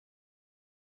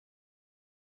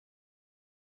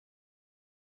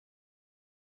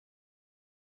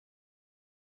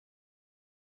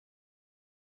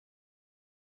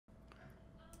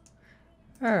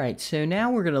Alright, so now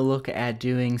we're going to look at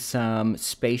doing some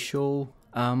spatial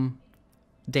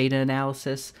data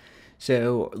analysis.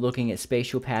 So looking at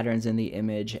spatial patterns in the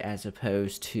image as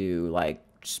opposed to like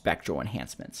spectral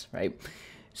enhancements, right?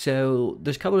 So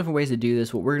there's a couple different ways to do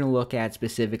this. What we're going to look at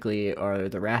specifically are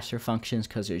the raster functions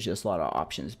because there's just a lot of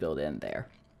options built in there.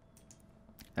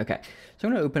 Okay, so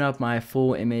I'm going to open up my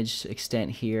full image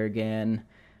extent here again.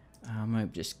 I'm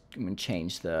going to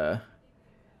change the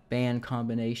band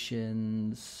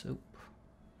combinations.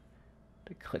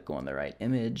 To click on the right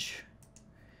image.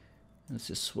 Let's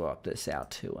just swap this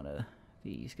out to one of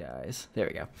these guys. There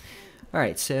we go. All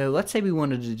right, so let's say we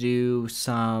wanted to do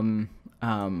some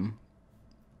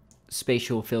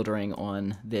spatial filtering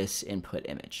on this input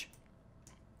image.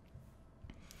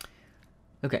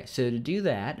 Okay, so to do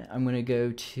that, I'm going to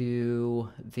go to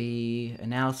the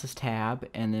Analysis tab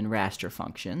and then Raster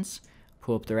Functions.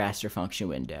 Pull up the raster function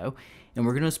window, and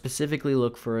we're going to specifically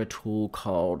look for a tool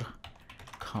called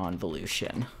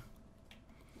Convolution.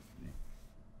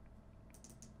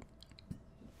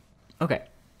 Okay,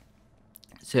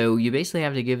 so you basically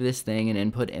have to give this thing an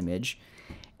input image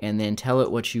and then tell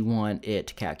it what you want it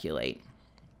to calculate.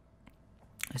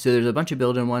 So there's a bunch of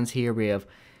built-in ones here. We have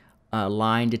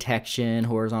line detection,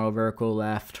 horizontal, vertical,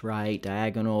 left, right,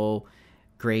 diagonal,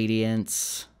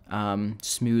 gradients,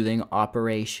 smoothing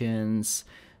operations,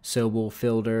 Sobel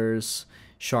filters,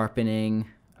 sharpening,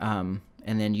 and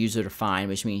then user defined,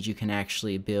 which means you can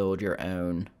actually build your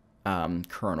own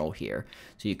kernel here.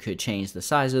 So you could change the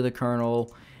size of the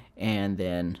kernel and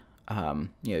then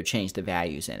change the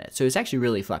values in it. So it's actually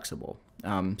really flexible.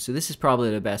 So this is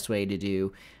probably the best way to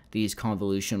do these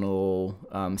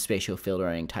convolutional spatial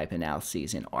filtering type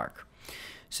analyses in Arc.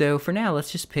 So for now,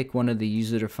 let's just pick one of the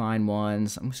user-defined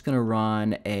ones. I'm just going to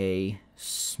run a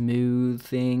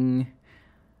smoothing.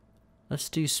 Let's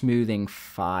do smoothing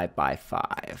 5 by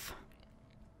 5.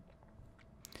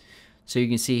 So you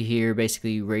can see here,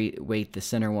 basically weight the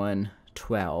center one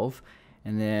 12,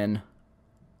 and then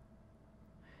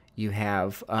you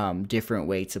have different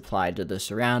weights applied to the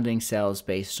surrounding cells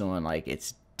based on like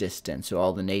its distance. So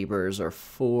all the neighbors are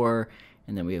 4,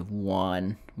 and then we have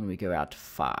 1 when we go out to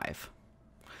 5.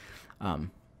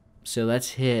 So let's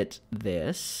hit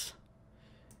this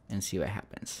and see what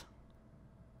happens.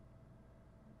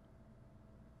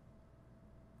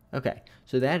 Okay,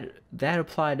 so that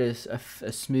applied a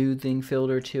smoothing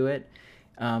filter to it.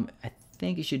 I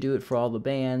think you should do it for all the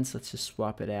bands. Let's just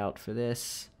swap it out for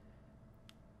this.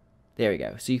 There we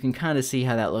go. So you can kind of see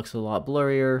how that looks a lot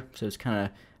blurrier. So it's kind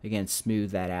of, again, smooth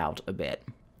that out a bit.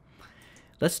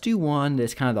 Let's do one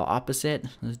that's kind of the opposite.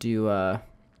 Let's do a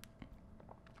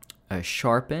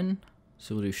sharpen.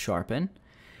 So we'll do sharpen.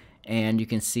 And you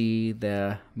can see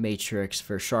the matrix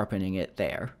for sharpening it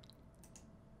there.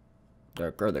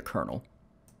 Or the kernel.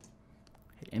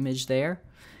 Hit image there.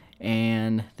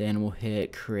 And then we'll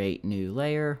hit create new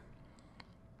layer.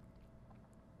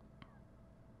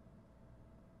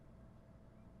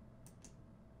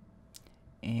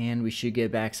 And we should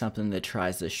get back something that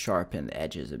tries to sharpen the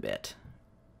edges a bit.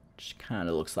 Which kind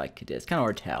of looks like it is. Kind of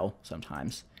hard to tell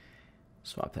sometimes.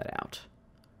 Swap that out.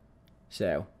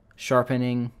 So,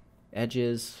 sharpening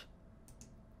edges,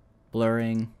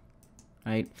 blurring,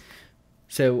 right?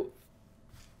 So,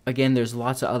 again, there's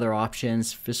lots of other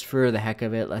options. Just for the heck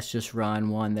of it, let's just run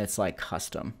one that's like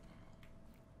custom.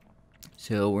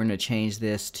 So we're going to change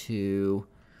this to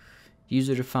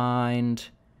user-defined.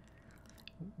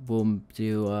 We'll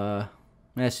do,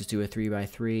 let's just do a 3 by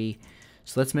 3.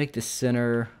 So let's make the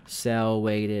center cell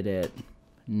weighted at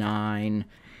 9,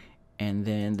 and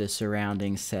then the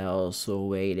surrounding cells will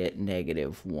weight at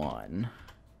 -1.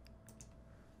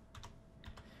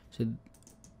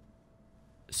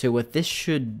 So what this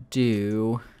should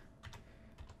do,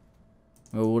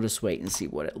 well, we'll just wait and see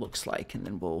what it looks like, and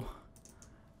then we'll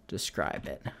describe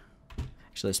it.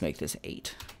 Actually, let's make this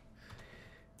 8.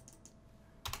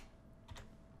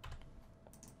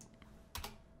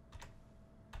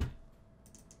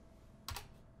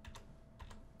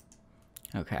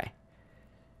 Okay.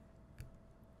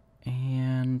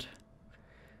 And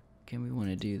again, we want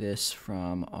to do this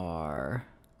from our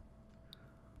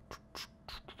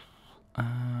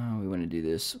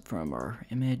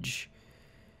image.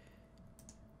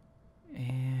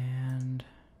 And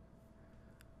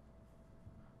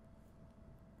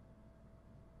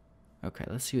okay,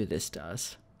 let's see what this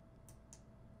does.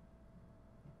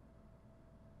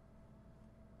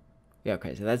 Yeah,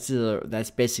 okay, so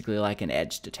that's basically like an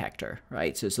edge detector,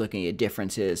 right? So it's looking at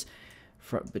differences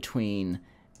between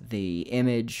the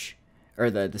image,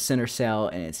 or the center cell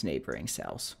and its neighboring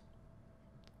cells.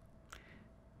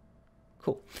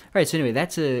 Cool. All right, so anyway,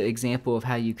 that's an example of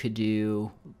how you could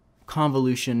do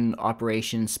convolution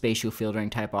operations, spatial filtering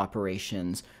type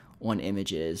operations on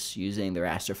images using the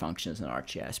raster functions in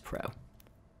ArcGIS Pro.